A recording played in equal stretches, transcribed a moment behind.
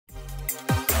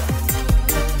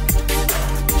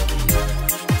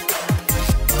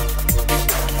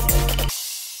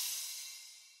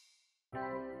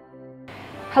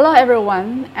Hello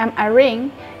everyone, I'm Irene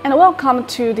and welcome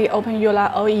to the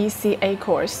openEuler OECA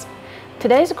course.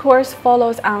 Today's course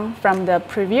follows on from the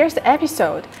previous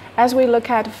episode as we look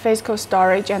at physical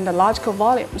storage and logical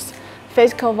volumes,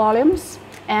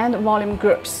 and volume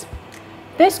groups.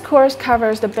 This course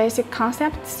covers the basic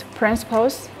concepts,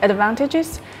 principles,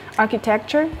 advantages,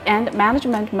 architecture, and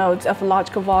management modes of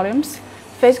logical volumes,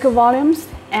 physical volumes,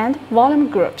 and volume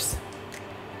groups.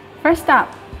 First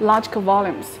up, logical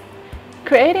volumes.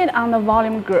 Created on the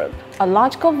volume group, a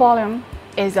logical volume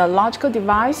is a logical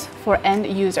device for end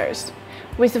users.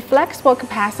 With flexible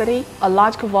capacity, a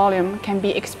logical volume can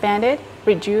be expanded,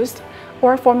 reduced,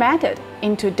 or formatted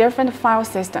into different file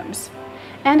systems,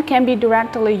 and can be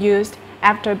directly used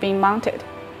after being mounted.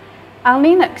 On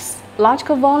Linux,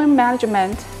 logical volume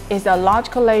management is a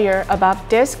logical layer above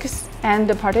disks and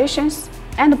the partitions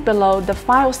and below the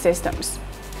file systems.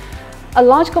 A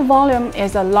logical volume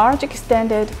is a large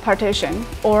extended partition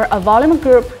or a volume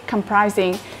group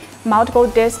comprising multiple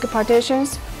disk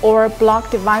partitions or block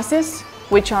devices,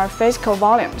 which are physical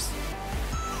volumes.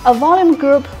 A volume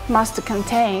group must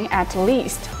contain at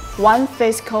least one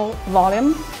physical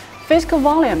volume. Physical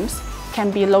volumes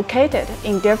can be located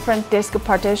in different disk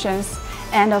partitions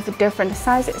and of different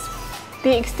sizes.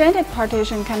 The extended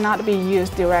partition cannot be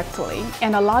used directly,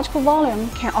 and a logical volume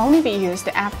can only be used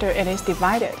after it is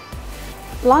divided.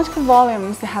 Logical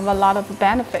volumes have a lot of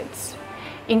benefits,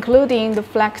 including the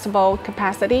flexible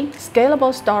capacity,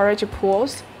 scalable storage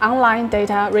pools, online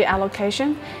data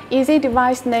reallocation, easy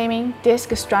device naming,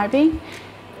 disk striping,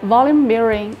 volume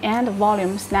mirroring, and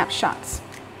volume snapshots.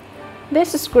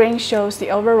 This screen shows the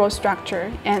overall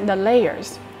structure and the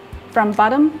layers, from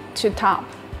bottom to top.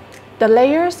 The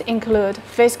layers include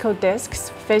physical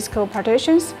disks, physical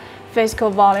partitions,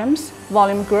 physical volumes,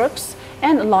 volume groups,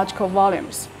 and logical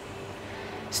volumes.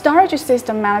 Storage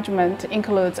system management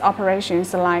includes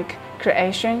operations like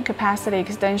creation, capacity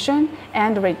extension,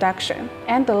 and reduction,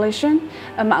 and deletion,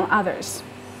 among others.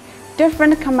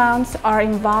 Different commands are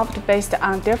involved based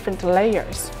on different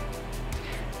layers.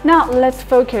 Now let's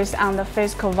focus on the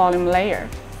physical volume layer.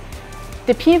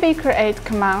 The pvcreate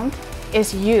command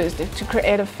is used to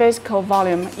create a physical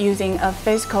volume using a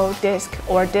physical disk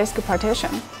or disk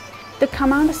partition. The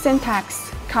command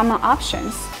syntax, common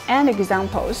options, and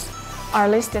examples are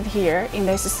listed here in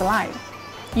this slide.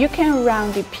 You can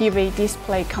run the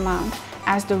pvdisplay command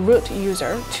as the root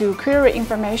user to query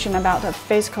information about a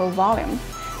physical volume,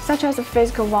 such as the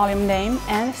physical volume name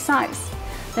and size,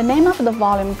 the name of the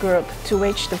volume group to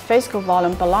which the physical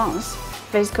volume belongs,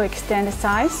 physical extent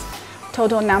size,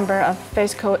 total number of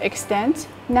physical extents,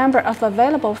 number of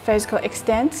available physical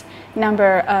extents,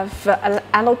 number of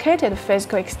allocated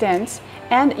physical extents,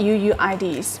 and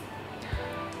UUIDs.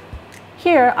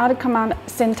 Here are the command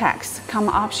syntax,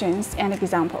 common options, and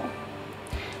example.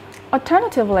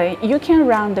 Alternatively, you can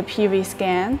run the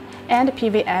pvscan and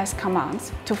pvs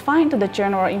commands to find the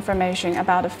general information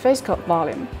about a physical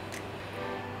volume.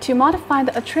 To modify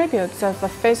the attributes of a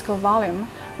physical volume,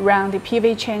 run the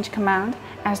pvchange command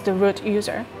as the root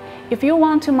user. If you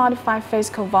want to modify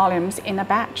physical volumes in a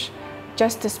batch,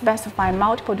 just specify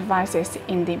multiple devices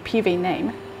in the pv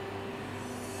name.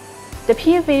 The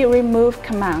pvremove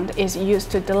command is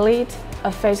used to delete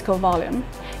a physical volume.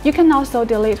 You can also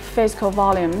delete physical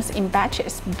volumes in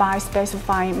batches by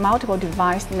specifying multiple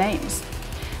device names.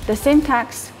 The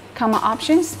syntax, common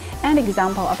options, and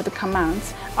example of the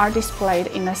commands are displayed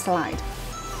in the slide.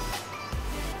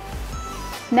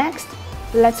 Next,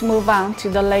 let's move on to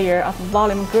the layer of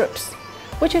volume groups,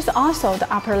 which is also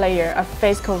the upper layer of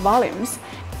physical volumes.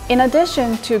 In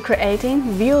addition to creating,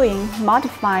 viewing,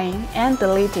 modifying, and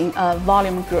deleting a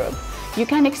volume group, you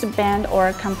can expand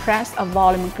or compress a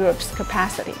volume group's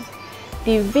capacity.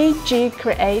 The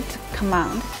vgcreate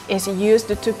command is used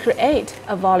to create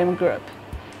a volume group.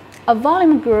 A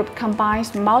volume group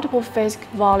combines multiple physical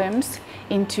volumes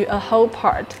into a whole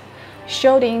part,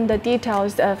 showing the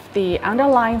details of the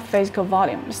underlying physical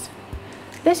volumes.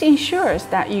 This ensures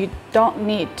that you don't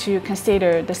need to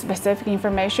consider the specific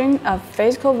information of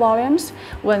physical volumes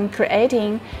when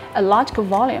creating a logical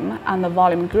volume on the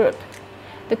volume group.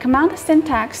 The command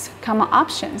syntax, common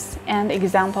options, and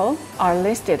example are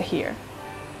listed here.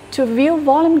 To view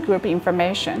volume group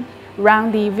information,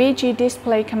 run the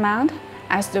vgdisplay command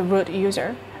as the root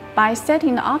user. By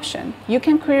setting the option, you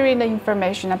can query the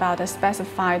information about a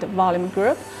specified volume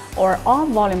group or all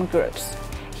volume groups.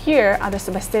 Here are the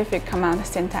specific command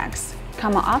syntax,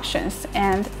 common options,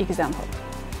 and example.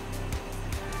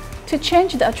 To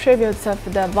change the attributes of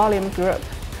the volume group,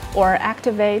 or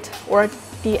activate or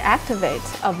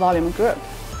deactivate a volume group,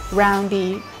 run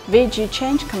the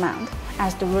vgchange command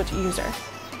as the root user.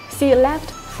 See left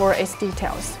for its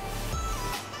details.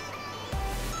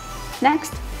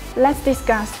 Next, let's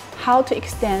discuss how to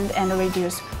extend and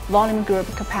reduce volume group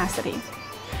capacity.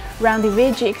 Run the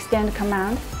vgExtend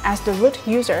command as the root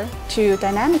user to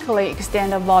dynamically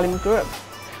extend a volume group,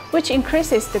 which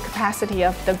increases the capacity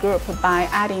of the group by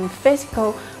adding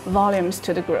physical volumes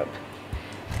to the group.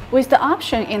 With the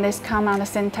option in this command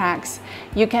syntax,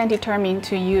 you can determine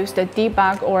to use the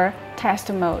debug or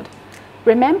test mode.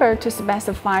 Remember to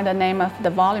specify the name of the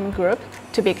volume group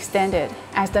to be extended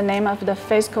as the name of the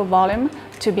physical volume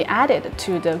to be added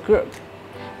to the group.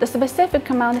 The specific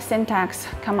command syntax,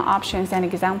 command options, and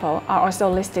example are also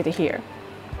listed here.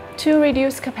 To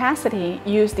reduce capacity,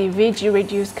 use the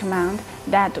vgReduce command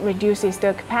that reduces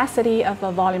the capacity of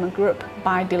a volume group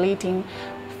by deleting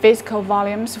physical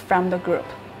volumes from the group.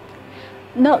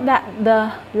 Note that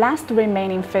the last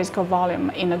remaining physical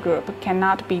volume in the group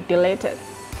cannot be deleted.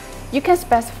 You can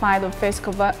specify the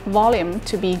physical volume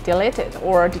to be deleted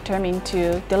or determine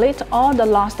to delete all the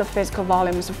lost physical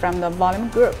volumes from the volume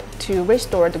group to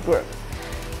restore the group.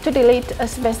 To delete a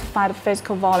specified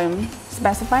physical volume,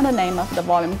 specify the name of the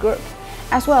volume group,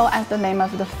 as well as the name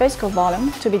of the physical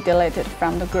volume to be deleted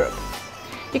from the group.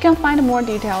 You can find more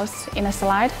details in a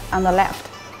slide on the left.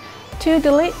 To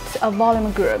delete a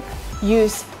volume group,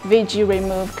 use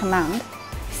vgremove command.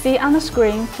 See on the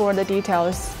screen for the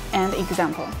details and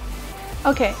example.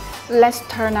 Okay, let's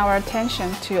turn our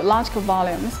attention to logical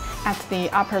volumes at the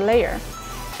upper layer.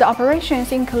 The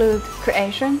operations include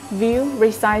creation, view,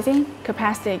 resizing,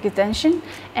 capacity extension,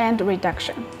 and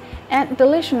reduction, and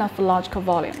deletion of logical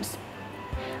volumes.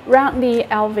 Run the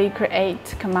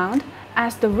lvcreate command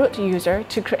as the root user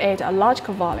to create a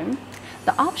logical volume.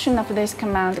 The option of this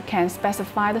command can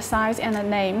specify the size and the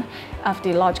name of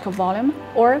the logical volume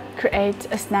or create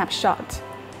a snapshot.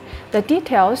 The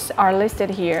details are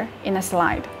listed here in a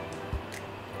slide.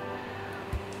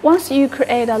 Once you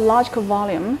create a logical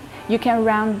volume, you can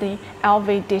run the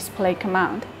lvDisplay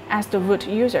command as the root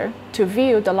user to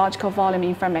view the logical volume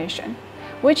information,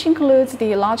 which includes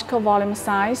the logical volume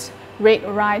size,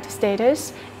 read-write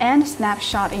status, and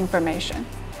snapshot information.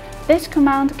 This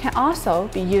command can also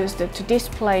be used to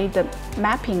display the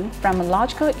mapping from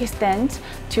logical extents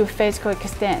to physical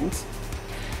extents.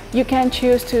 You can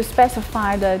choose to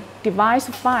specify the device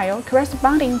file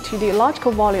corresponding to the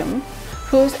logical volume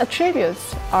whose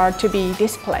attributes are to be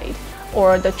displayed,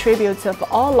 or the attributes of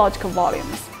all logical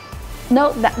volumes.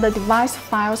 Note that the device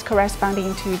files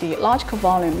corresponding to the logical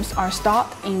volumes are stored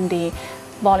in the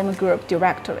volume group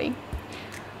directory.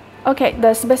 Okay,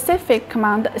 the specific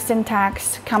command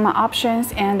syntax, command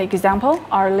options, and example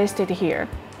are listed here.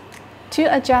 To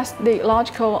adjust the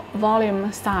logical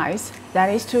volume size, that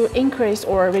is to increase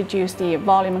or reduce the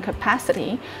volume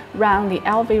capacity, run the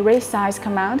lvresize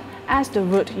command as the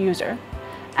root user.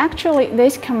 Actually,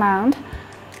 this command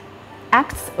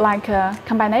acts like a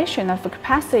combination of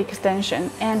capacity extension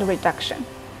and reduction.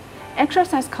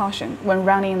 Exercise caution when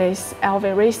running this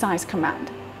lvresize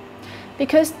command,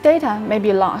 because data may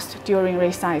be lost during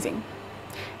resizing.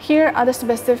 Here are the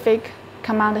specific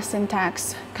command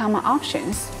syntax, command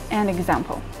options, and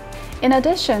example. In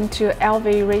addition to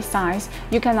lvresize,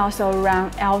 you can also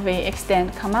run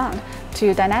lvextend command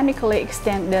to dynamically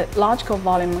extend the logical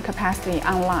volume capacity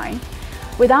online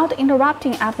without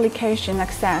interrupting application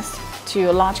access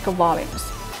to logical volumes.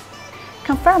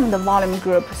 Confirm the volume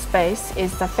group space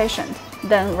is sufficient,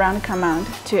 then run the command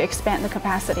to expand the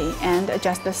capacity and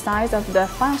adjust the size of the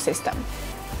file system.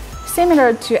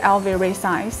 Similar to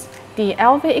lvresize, the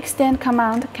lvextend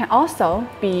command can also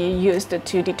be used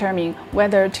to determine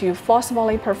whether to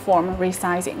forcibly perform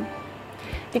resizing.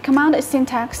 The command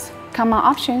syntax, command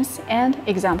options, and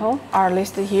example are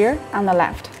listed here on the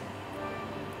left.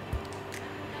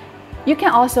 You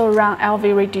can also run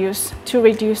lvreduce to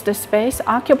reduce the space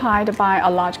occupied by a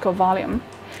logical volume,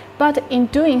 but in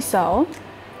doing so,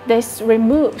 this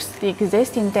removes the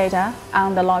existing data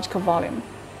on the logical volume.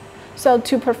 So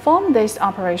to perform this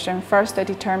operation, first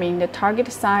determine the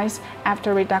target size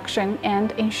after reduction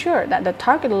and ensure that the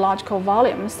target logical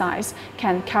volume size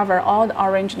can cover all the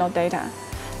original data.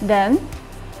 Then,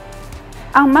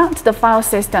 unmount the file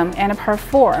system and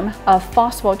perform a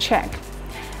forcible check.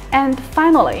 And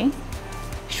finally,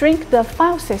 shrink the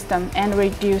file system and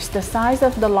reduce the size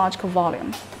of the logical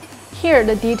volume. Here,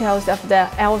 the details of the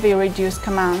lvreduce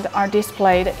command are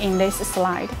displayed in this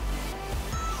slide.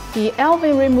 The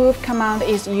lvremove command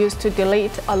is used to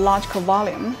delete a logical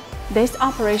volume. This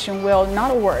operation will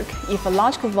not work if a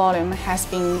logical volume has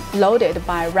been loaded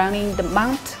by running the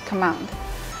mount command.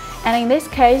 And in this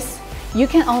case, you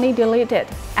can only delete it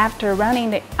after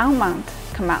running the unmount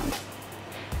command.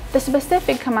 The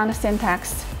specific command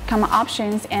syntax, command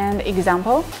options, and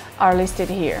example are listed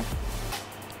here.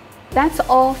 That's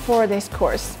all for this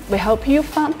course. We hope you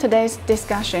found today's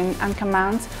discussion on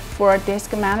commands for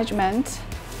disk management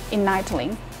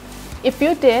enlightening. If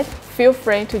you did, feel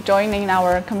free to join in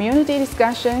our community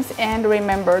discussions and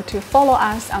remember to follow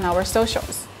us on our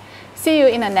socials. See you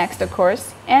in the next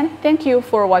course, and thank you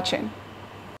for watching.